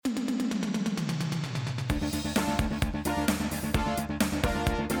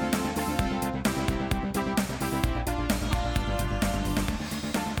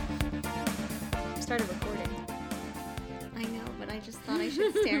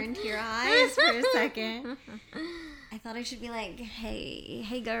into your eyes for a second. I thought I should be like,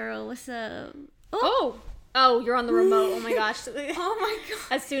 hey girl, what's up? Oh, you're on the remote. Oh my gosh. Oh my god.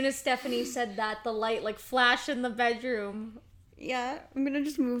 As soon as Stephanie said that, the light like flashed in the bedroom. Yeah, I'm gonna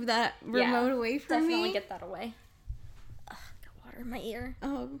just move that remote away from me. Definitely get that away. Ugh, got water in my ear.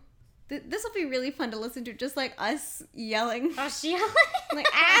 Oh, this will be really fun to listen to, just like us yelling. Us yelling? Like,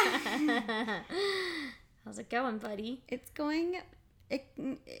 ah! How's it going, buddy? It's going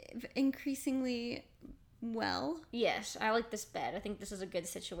increasingly well. Yes, I like this bed. I think this is a good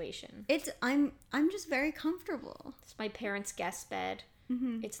situation. I'm just very comfortable. It's my parents' guest bed.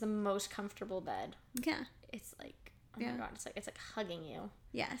 Mm-hmm. It's the most comfortable bed. Yeah. It's like, oh my god, it's like hugging you.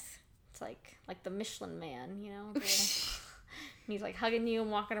 Yes. It's like the Michelin Man, you know? He's like hugging you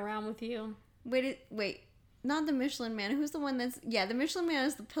and walking around with you. Wait. Not the Michelin Man. Who's the one that's... Yeah, the Michelin Man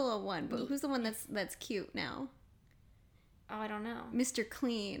is the pillow one, but who's the one that's cute now? Oh, I don't know. Mr.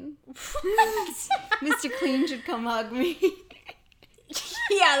 Clean. Mr. Clean should come hug me.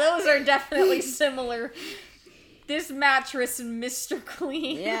 Yeah, those are definitely similar. This mattress and Mr.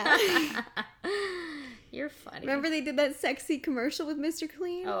 Clean. Yeah. You're funny. Remember they did that sexy commercial with Mr.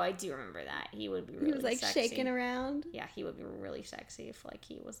 Clean? Oh, I do remember that. He would be really He was like sexy. shaking around. Yeah, he would be really sexy if like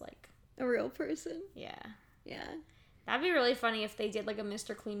he was like... A real person. Yeah. Yeah. That'd be really funny if they did like a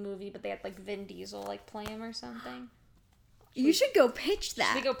Mr. Clean movie, but they had like Vin Diesel like play him or something. You should go pitch that.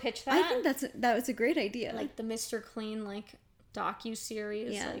 Should we go pitch that? I think that was a great idea. Like the Mr. Clean like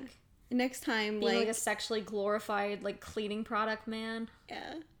docu-series. Yeah. Like next time, being like a sexually glorified like cleaning product man. Yeah.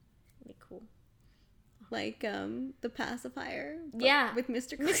 That'd be cool. Like the pacifier. Yeah. With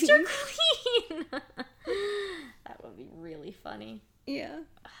Mr. Clean. Mr. Clean! That would be really funny. Yeah.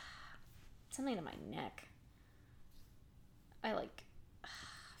 Something to my neck. I like...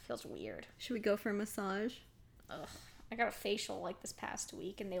 feels weird. Should we go for a massage? Ugh. I got a facial like this past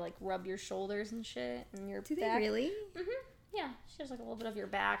week, and they like rub your shoulders and shit and your Do back. they really? Mm-hmm. Yeah, she does like a little bit of your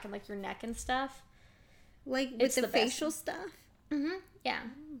back and like your neck and stuff. Like with It's the the best. facial stuff? Mm-hmm. Yeah,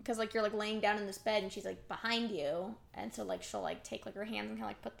 because like you're like laying down in this bed and she's like behind you, and so like she'll like take like her hands and kind of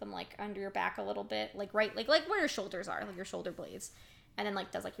like put them like under your back a little bit, like right like where your shoulders are, like your shoulder blades, and then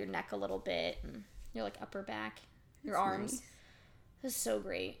like does like your neck a little bit and your like upper back, your That's arms. nice. This is so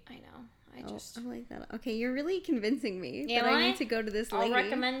great. I know. I like that. Okay, you're really convincing me Yeah, that I need to go to this lady. I'll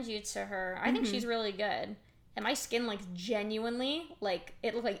recommend you to her. I think she's really good. And my skin, like, genuinely, like,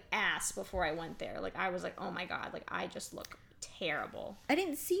 it looked like ass before I went there. Like, I was like, oh my god, like, I just look terrible. I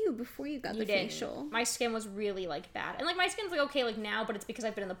didn't see you before you got the facial. My skin was really, like, bad. And, like, my skin's, like, okay, like, now, but it's because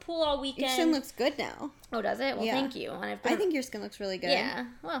I've been in the pool all weekend. Your skin looks good now. Oh, does it? Well, Yeah. thank you. And I think your skin looks really good. Yeah.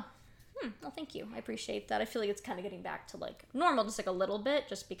 Well, thank you. I appreciate that. I feel like it's kind of getting back to, like, normal, just, like, a little bit,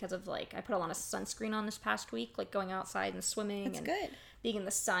 just because of, like, I put a lot of sunscreen on this past week, like, going outside and swimming. That's and good. being in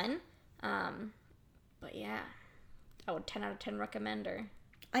the sun. But, yeah. I would 10 out of 10 recommend her.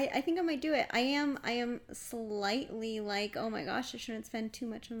 I think I might do it. I am slightly like, oh my gosh, I shouldn't spend too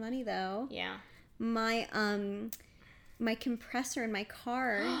much money though. Yeah. My my compressor in my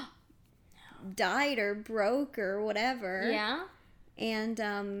car died or broke or whatever. Yeah.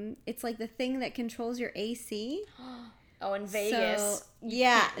 And it's like the thing that controls your AC. Oh, in Vegas. So,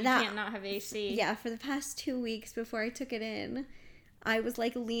 yeah, you can't not have AC. Yeah, for the past 2 weeks before I took it in, I was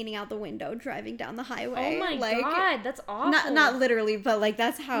like leaning out the window driving down the highway. Oh my like, god, that's awful. Not literally, but like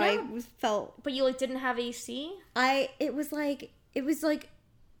that's how I felt. But you like didn't have AC? It was like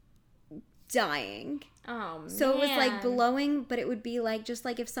dying. Oh man. So it was like blowing, but it would be like just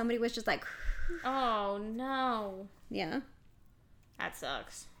like if somebody was just like oh no. Yeah. That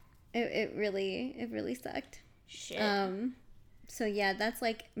sucks. It really sucked. Shit. So yeah, that's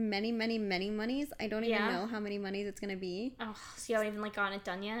like many monies. I don't even know how many monies it's gonna be. Oh, so you haven't even like gotten it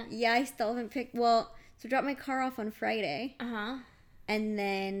done yet? Yeah, I still haven't picked. Well, so I dropped my car off on Friday. And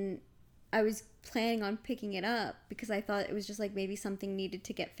then I was planning on picking it up because I thought it was just like maybe something needed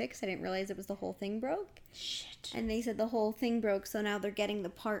to get fixed. I didn't realize it was the whole thing broke. Shit. And they said the whole thing broke, so now they're getting the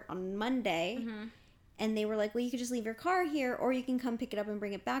part on Monday. And they were like, well, you could just leave your car here, or you can come pick it up and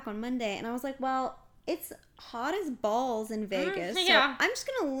bring it back on Monday. And I was like, well, it's hot as balls in Vegas, yeah. so I'm just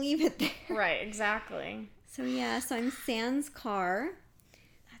gonna leave it there. Right, exactly. So yeah, so I'm Sans car.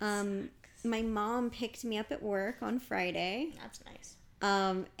 My mom picked me up at work on Friday. That's nice.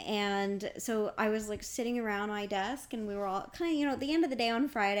 And so I was like sitting around my desk, and we were all kind of, you know, at the end of the day on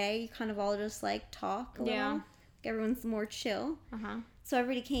Friday, you kind of all just like talk a little. Yeah. Like, everyone's more chill. So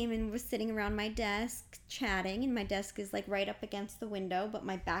everybody came and was sitting around my desk chatting, and my desk is like right up against the window, but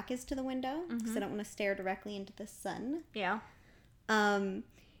my back is to the window because I don't want to stare directly into the sun. Yeah. And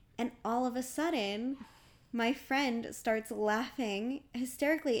all of a sudden, my friend starts laughing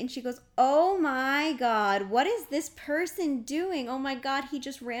hysterically and she goes, "Oh my God, what is this person doing? Oh my God, he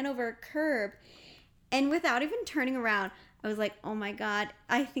just ran over a curb." And without even turning around, I was like, "Oh my God,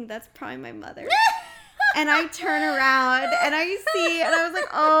 I think that's probably my mother." And I turn around and I see, and I was like,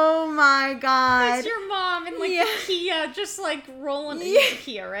 "Oh my God." It's your mom in like Yeah. the Kia, just like rolling into Yeah. the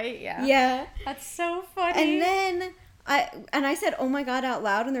Kia, right? Yeah. Yeah. That's so funny. And then I said, "Oh my God," out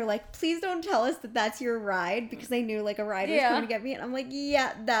loud, and they're like, "Please don't tell us that that's your ride," because they knew like a ride was Yeah. coming to get me. And I'm like,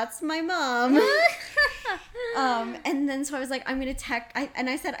 "Yeah, that's my mom." And then so I was like, I'm gonna text.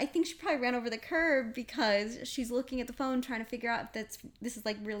 I said, I think she probably ran over the curb because she's looking at the phone trying to figure out if this is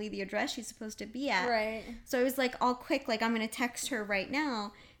like really the address she's supposed to be at. Right. So I was like, all quick, like I'm gonna text her right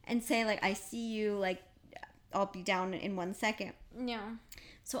now and say like, "I see you, like I'll be down in 1 second." Yeah.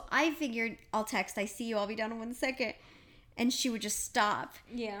 So I figured I'll text, "I see you, I'll be down in 1 second." And she would just stop.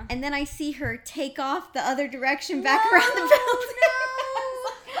 Yeah. And then I see her take off the other direction back around the building.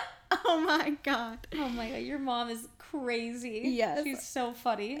 Oh my God. Oh my God, your mom is crazy. Yes. She's so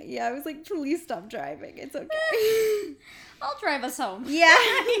funny. Yeah, I was like, "Please stop driving. It's okay." I'll drive us home. Yeah.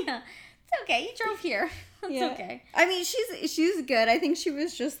 Yeah. It's okay. You drove here. It's Yeah. okay. I mean, she's good. I think she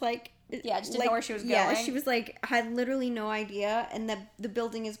was just like... Yeah, just didn't know where she was Yeah, going. she was like, had literally no idea. And the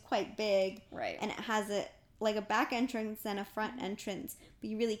building is quite big. Right. And it has like a back entrance and a front entrance. But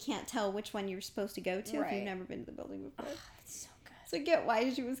you really can't tell which one you're supposed to go to if Right. you've never been to the building before. Oh, that's so good. So I get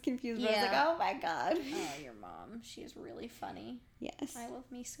why she was confused. But I was like, Yeah. "Oh my God." Oh, your mom. She is really funny. Yes. I love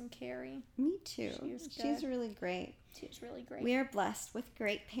me some Carrie. Me too. She's She's good. really great. She's really great. We are blessed with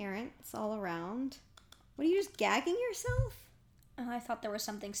great parents all around. What are you, just gagging yourself? I thought there was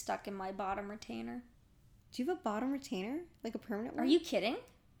something stuck in my bottom retainer. Do you have a bottom retainer? Like a permanent one? Are you kidding?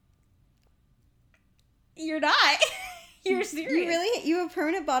 You're not. You're serious. You have a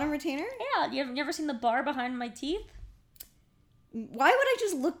permanent bottom retainer? Yeah. You ever seen the bar behind my teeth? Why would I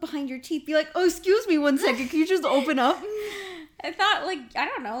just look behind your teeth? Be like, "Oh, excuse me 1 second. Can you just open up?" I thought, like, I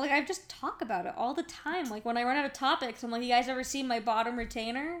don't know, like, I just talk about it all the time. Like, when I run out of topics, I'm like, "You guys ever see my bottom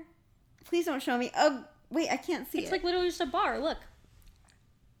retainer?" Please don't show me. Oh, wait, I can't see it. It's like literally just a bar. Look.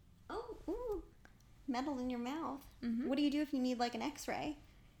 Oh, ooh. Metal in your mouth. Mhm. What do you do if you need like an x-ray?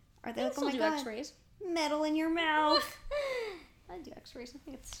 Are they I like, still "Oh my do God, x-rays. metal in your mouth"? I do x-rays. I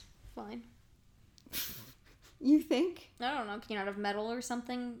think it's fine. You think? I don't know. Can you not have metal or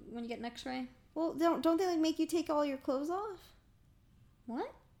something when you get an x-ray? Well, don't they like make you take all your clothes off?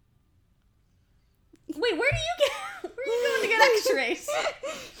 What? Wait, where are you going to get x-rays?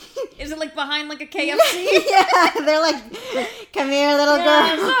 Is it like behind like a KFC? Yeah, they're like, "Come here, little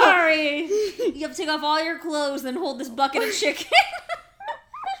Yeah, girl." I'm sorry. You have to take off all your clothes, then hold this bucket of chicken.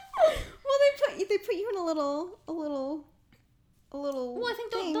 Well, they put you in a little. Well, I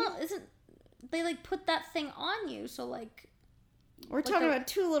think thing. isn't they like put that thing on you? So like, We're like talking about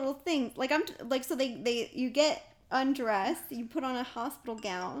two little things. Like so you get undressed, you put on a hospital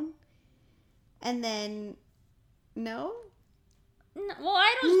gown, and then no. no, well,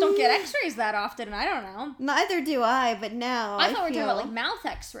 I just don't get x-rays that often, and I don't know. Neither do I, but now I thought we were talking feel... about like mouth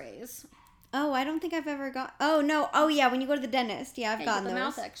x-rays. Oh, I don't think I've ever got. Oh no. Oh yeah, when you go to the dentist, yeah, I've Yeah, gotten the those.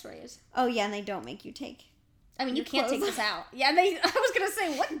 mouth x-rays. Oh yeah, and they don't make you take. I mean, you Your can't take clothes. this out. Yeah, I was gonna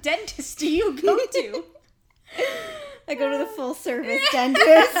say, what dentist do you go to? I go to the full service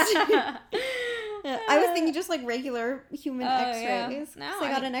dentist. Yeah, I was thinking just like regular human X-rays. Yeah. No, I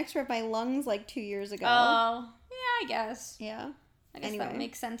got an X-ray of my lungs like 2 years ago. Oh, yeah, I guess. Yeah. I guess Anyway. that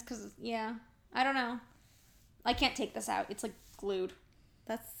makes sense because, yeah, I don't know. I can't take this out. It's like glued.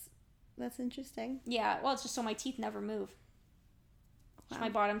 That's interesting. Yeah, well, it's just so my teeth never move. Wow. My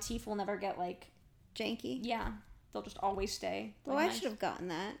bottom teeth will never get like, Janky. yeah, they'll just always stay. Well, Like, I nice. should have gotten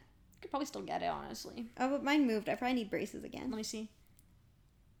that. Could probably still get it, honestly. Oh, but mine moved. I probably need braces again. Let me see.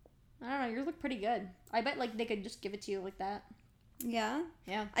 I don't know. Yours look pretty good. I bet like they could just give it to you like that. Yeah.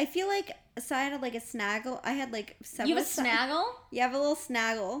 Yeah. I feel like so I had like a snaggle. I had like several. You have a snaggle? Yeah, I have a little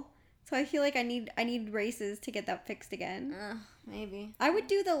snaggle. So I feel like I need braces to get that fixed again. Maybe. I would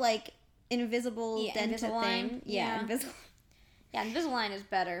do the like invisible Yeah, dentist Invisalign. thing. Yeah, Yeah. Invisalign. Yeah, Invisalign is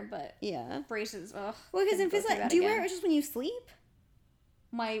better, but Yeah. braces, ugh. Well, because couldn't go through Invisalign. that Do you wear again. it just when you sleep?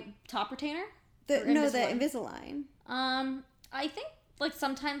 My top retainer? The Or no, the Invisalign? Invisalign. I think like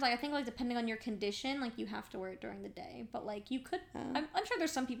sometimes I think like depending on your condition, like you have to wear it during the day, but like you could. Oh. I'm sure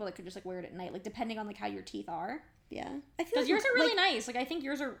there's some people that could just like wear it at night, like depending on like how your teeth are. Yeah, I feel Because like yours are really nice. Like I think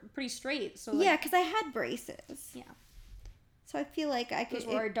yours are pretty straight. So like, yeah, because I had braces. Yeah. So I feel like I could. those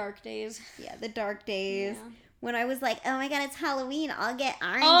were our dark days. Yeah, the dark days Yeah. when I was like, "Oh my god, it's Halloween! I'll get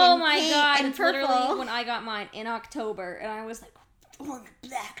orange Oh and my pink god! and It's purple." literally when I got mine in October, and I was like, oh, the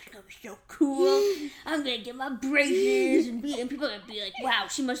black stuff is so cool. I'm gonna get my braces and people are gonna be like, wow,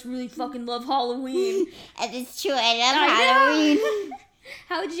 she must really fucking love Halloween. And it's true, I love Halloween.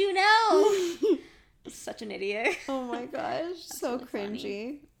 How'd you know? Such an idiot. Oh my gosh, so really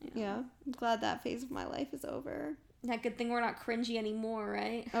cringy. Yeah, I'm glad that phase of my life is over. Yeah, good thing we're not cringy anymore,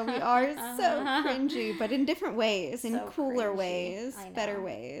 right? Oh, we are so cringy, but in different ways, in cooler cringy. ways, better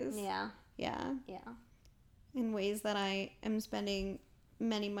ways. Yeah. Yeah. Yeah. In ways that I am spending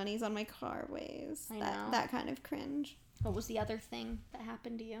many monies on my car ways. I know. That kind of cringe. What was the other thing that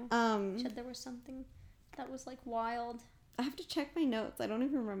happened to you? You said there was something that was like wild. I have to check my notes. I don't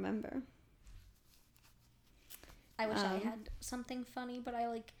even remember. I wish I had something funny, but I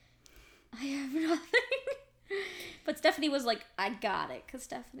have nothing. But Stephanie was like, I got it, because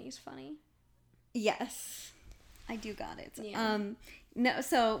Stephanie's funny. Yes. I do got it. Yeah. No,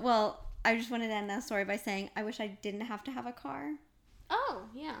 so, well, I just wanted to end that story by saying I wish I didn't have to have a car. Oh,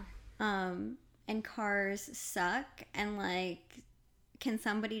 yeah. And cars suck, and, like, can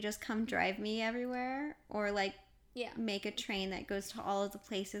somebody just come drive me everywhere? Or, like, make a train that goes to all of the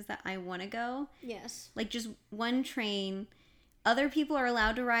places that I want to go? Yes. Like, just one train. Other people are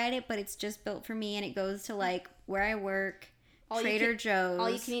allowed to ride it, but it's just built for me, and it goes to, like, where I work, Trader Joe's. All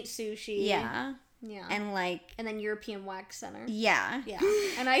you can eat sushi. Yeah. Yeah. And, like... And then European Wax Center. Yeah. Yeah.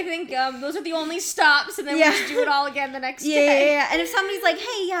 And I think those are the only stops, and then we just do it all again the next day. Yeah. And if somebody's like,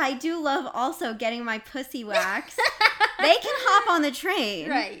 hey, yeah, I do love also getting my pussy waxed, they can hop on the train.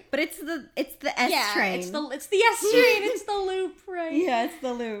 Right. But it's the S train. It's the S train. It's the loop, right? Yeah, it's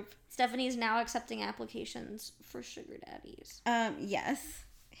the loop. Stephanie is now accepting applications for sugar daddies. Yes.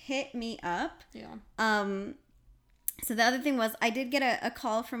 Hit me up. Yeah. So the other thing was I did get a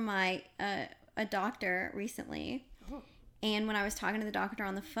call from my a doctor recently. Oh. And when I was talking to the doctor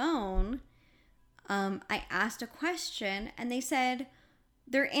on the phone, I asked a question, and they said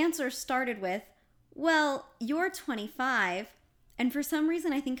their answer started with, well, you're 25. And for some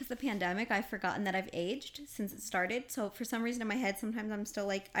reason, I think because of the pandemic, I've forgotten that I've aged since it started. So for some reason in my head, sometimes I'm still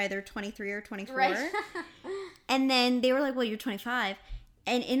like either 23 or 24. Right. And then they were like, well, you're 25.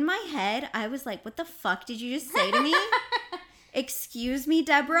 And in my head, I was like, what the fuck did you just say to me? Excuse me,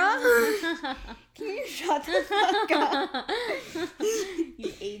 Deborah? Can you shut the fuck up? You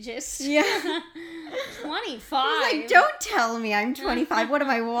ageist. Yeah. 25. I was like, don't tell me I'm 25. What am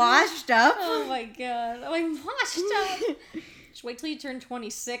I, washed up? Oh my god. I'm washed up. Just wait till you turn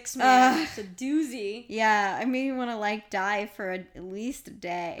 26, man. It's a doozy. Yeah, I made me want to, like, die for at least a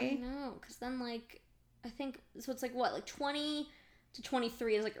day. I know, because then, like, I think, so it's like, what, like 20 to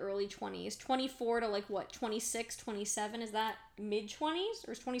 23 is, like, early 20s. 24 to, like, what, 26, 27, is that mid-20s?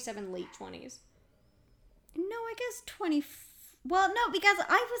 Or is 27 late 20s? No, I guess 20... Well, no, because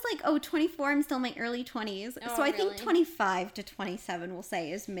I was like, oh, 24, I'm still in my early 20s. Oh, so I really? think 25 to 27, we'll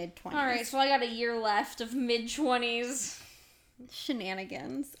say, is mid-20s. All right, so I got a year left of mid-20s.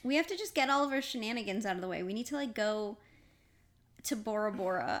 Shenanigans. We have to just get all of our shenanigans out of the way. We need to, like, go to Bora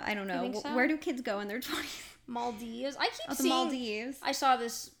Bora. I don't know. You think so? Where do kids go in their 20s? Maldives. I keep the seeing... Maldives. I saw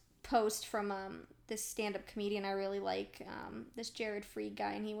this post from this stand-up comedian I really like, this Jared Freed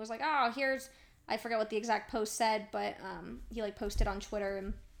guy, and he was like, oh, here's... I forget what the exact post said, but he, like, posted on Twitter,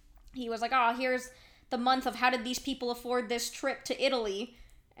 and he was like, oh, here's the month of how did these people afford this trip to Italy.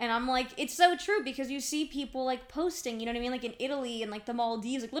 And I'm like, it's so true, because you see people, like, posting, you know what I mean? Like, in Italy and, like, the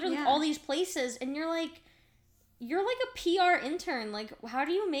Maldives, like, literally all these places, and you're like a PR intern. Like, how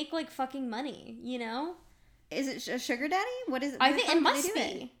do you make, like, fucking money, you know? Is it a sugar daddy? What is it? I think it must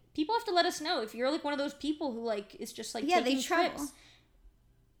be. People have to let us know if you're, like, one of those people who, like, is just, like, taking they travel. trips.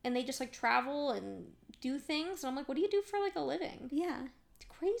 And they just, like, travel and do things. And I'm like, what do you do for, like, a living? Yeah. It's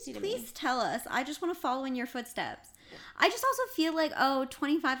crazy to me. Please tell us. I just want to follow in your footsteps. I just also feel like,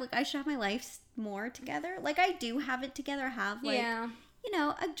 25, like, I should have my life more together. Like, I do have it together. Have, like, you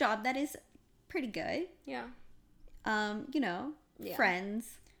know, a job that is pretty good. Yeah. You know,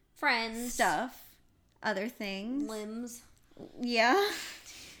 friends. Stuff. Other things. Limbs. Yeah.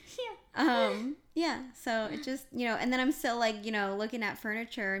 Yeah, so it just, you know, and then I'm still, like, you know, looking at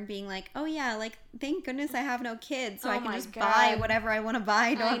furniture and being like, oh yeah, like, thank goodness I have no kids, so I can just buy whatever I want to buy.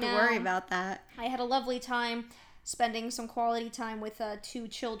 I don't have to worry about that. I had a lovely time spending some quality time with 2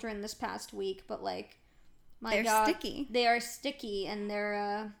 children this past week, but, like, my God, sticky. They are sticky, and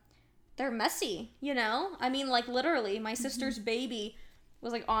they're messy, you know? I mean, like, literally, my sister's baby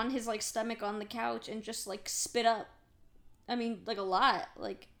was, like, on his, like, stomach on the couch and just, like, spit up. I mean, like, a lot.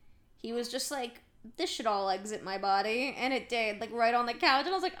 Like, he was just like, this should all exit my body. And it did, like, right on the couch. And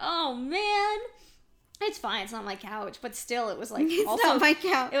I was like, oh, man. It's fine. It's not my couch. But still, it was, like, it's not my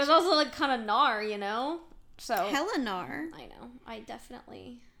couch. It was also, like, kind of gnar, you know? So Helenar. I know. I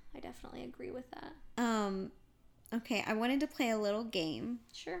definitely agree with that. Okay, I wanted to play a little game.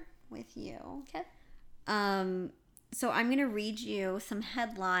 Sure. With you. Okay. So I'm going to read you some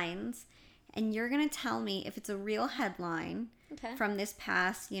headlines, and you're going to tell me if it's a real headline from this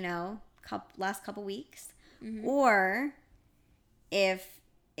past, last couple weeks, or if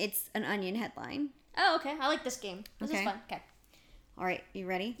it's an Onion headline. Oh, okay. I like this game. This is fun. Okay. All right, you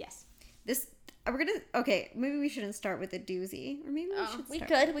ready? Yes. Maybe we shouldn't start with a doozy, or maybe we should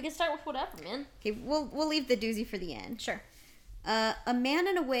start. We could start with whatever, man. Okay, we'll leave the doozy for the end. Sure. A man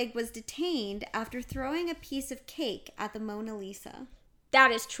in a wig was detained after throwing a piece of cake at the Mona Lisa.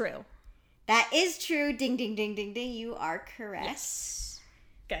 That is true. That is true. Ding, ding, ding, ding, ding. You are correct. Yes.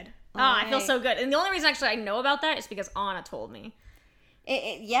 Good. I feel so good. And the only reason actually I know about that is because Anna told me.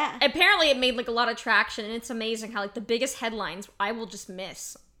 Yeah. Apparently it made like a lot of traction, and it's amazing how like the biggest headlines I will just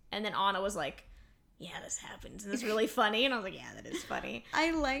miss. And then Anna was like, yeah, this happens, and it's really funny. And I was like, yeah, that is funny.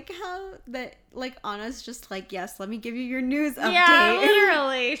 I like how that, like, Anna's just like, yes, let me give you your news update. Yeah,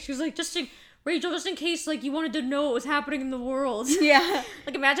 literally. She was like, Rachel, just in case, like, you wanted to know what was happening in the world. Yeah.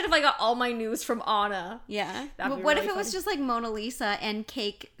 Like, imagine if I got all my news from Anna. Yeah. But what if it was just, like, Mona Lisa and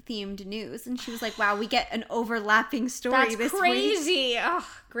cake-themed news? And she was like, wow, we get an overlapping story this crazy. Oh,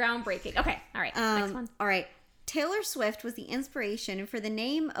 groundbreaking. Okay, all right. Next one. All right. Taylor Swift was the inspiration for the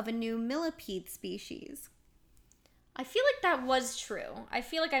name of a new millipede species. I feel like that was true. I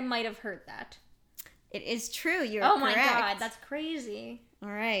feel like I might have heard that. It is true. You're correct. Oh my God, that's crazy. All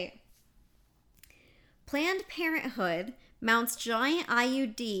right. Planned Parenthood mounts giant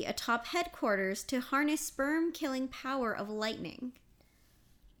IUD atop headquarters to harness sperm-killing power of lightning.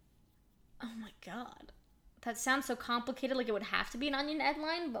 Oh my God. That sounds so complicated. Like it would have to be an Onion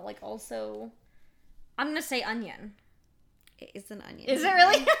headline, but like also... I'm going to say Onion. It is an Onion. Is it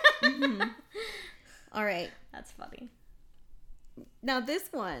really? Mm-hmm. All right. That's funny. Now this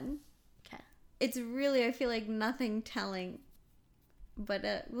one. Okay. It's really, I feel like, nothing telling. But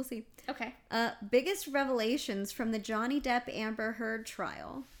we'll see. Okay. Biggest revelations from the Johnny Depp Amber Heard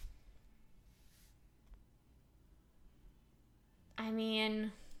trial. I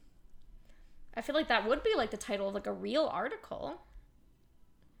mean, I feel like that would be like the title of like a real article.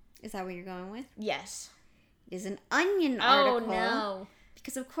 Is that what you're going with? Yes. It is an Onion article. Oh, no.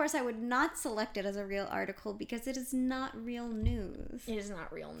 Because, of course, I would not select it as a real article because it is not real news. It is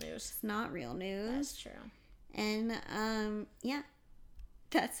not real news. It's not real news. That's true. And, yeah.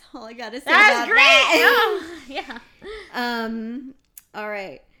 That's all I got to say That's about great! that. Yeah. All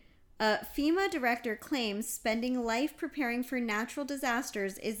right. FEMA director claims spending life preparing for natural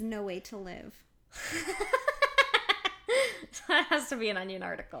disasters is no way to live. That has to be an Onion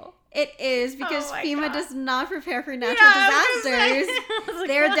article. It is, because FEMA does not prepare for natural disasters.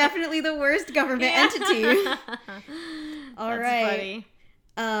 They're definitely the worst government entity. All right.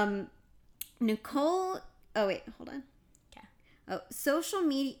 Funny. Nicole... Oh, wait. Hold on. Okay. Oh, social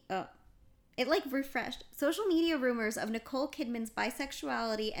media... Oh. It, like, refreshed. Social media rumors of Nicole Kidman's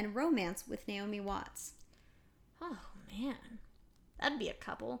bisexuality and romance with Naomi Watts. Oh, man. That'd be a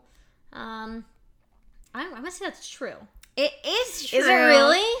couple. I must say that's true. It is true. Is it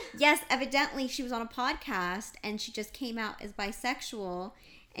really? Yes, evidently she was on a podcast and she just came out as bisexual,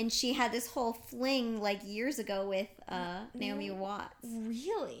 and she had this whole fling like years ago with Naomi Watts.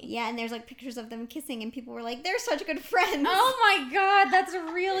 Really? Yeah, and there's like pictures of them kissing and people were like, they're such good friends. Oh my God, that's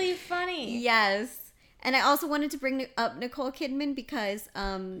really funny. Yes. And I also wanted to bring up Nicole Kidman because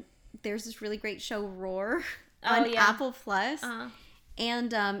there's this really great show, Roar, on Apple Plus. Uh-huh.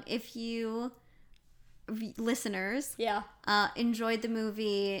 And if you... listeners enjoyed the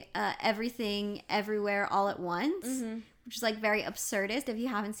movie Everything Everywhere All at Once, which is like very absurdist. If you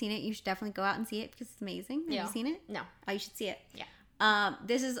haven't seen it, you should definitely go out and see it because it's amazing. Have you seen it? No. Oh, you should see it. Yeah.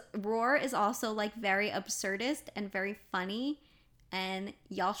 Roar is also like very absurdist and very funny, and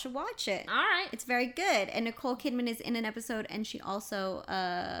y'all should watch it. All right. It's very good. And Nicole Kidman is in an episode, and she also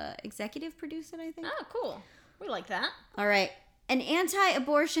executive produced it, I think. Oh, cool. We like that. All right. An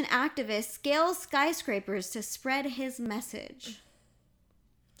anti-abortion activist scales skyscrapers to spread his message.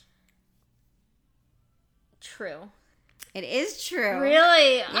 True. It is true.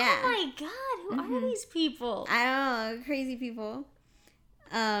 Really? Yeah. Oh my God. Who are these people? I don't know. Crazy people.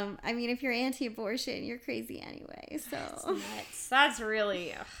 I mean, if you're anti-abortion, you're crazy anyway. So that's nuts. That's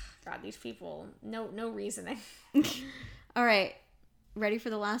really... God, these people. No reasoning. All right. Ready for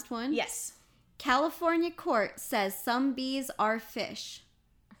the last one? Yes. California court says some bees are fish.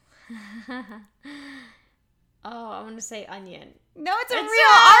 Oh, I want to say Onion. No, it's a real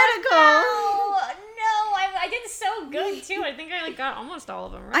article. No, I did so good too. I think I like got almost all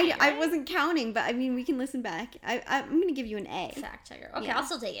of them right. I wasn't counting, but I mean, we can listen back. I'm gonna give you an A. Fact checker. Okay, I'll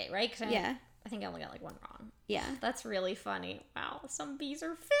still take it, right? Cause I think I only got like one wrong. Yeah. That's really funny. Wow, some bees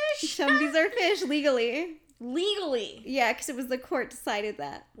are fish. Some bees are fish legally. Legally. Yeah, because it was the court decided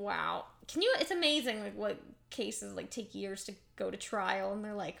that. Wow. It's amazing like what cases like take years to go to trial, and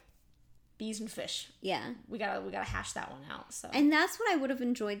they're like, bees and fish. Yeah. We gotta hash that one out. So. And that's what I would have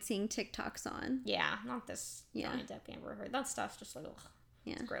enjoyed seeing TikToks on. Yeah, not this Johnny Depp Amber Heard. That stuff's just like, ugh.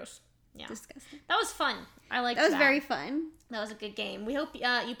 Yeah. It's gross. Yeah. Disgusting. That was fun. I liked that. That was very fun. That was a good game. We hope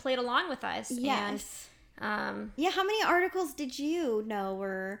you played along with us. Yes. And, yeah, how many articles did you know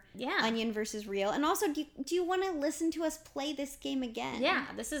were Onion versus Real? And also, do you want to listen to us play this game again? Yeah,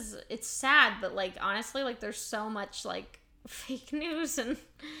 it's sad, but like honestly, like there's so much like fake news and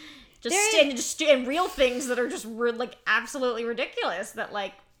and real things that are just like absolutely ridiculous that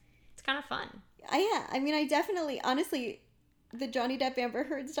like it's kind of fun. Yeah, I mean, I definitely, honestly, the Johnny Depp Amber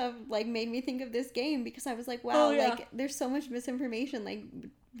Heard stuff like made me think of this game because I was like, wow, like there's so much misinformation. Like,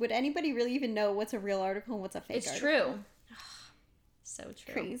 would anybody really even know what's a real article and what's a fake article? It's true. So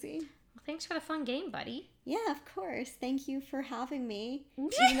true. Crazy. Well, thanks for the fun game, buddy. Yeah, of course. Thank you for having me.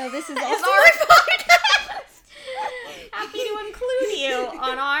 Even though this is also our podcast. Happy to include you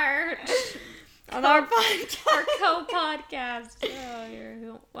on our podcast. Our co-podcast.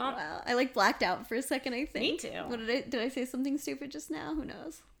 Oh, wow. I like blacked out for a second, I think. Me too. What did I say something stupid just now? Who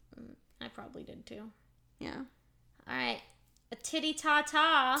knows? I probably did too. Yeah. All right. A titty ta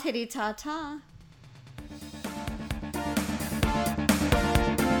ta. Titty ta ta.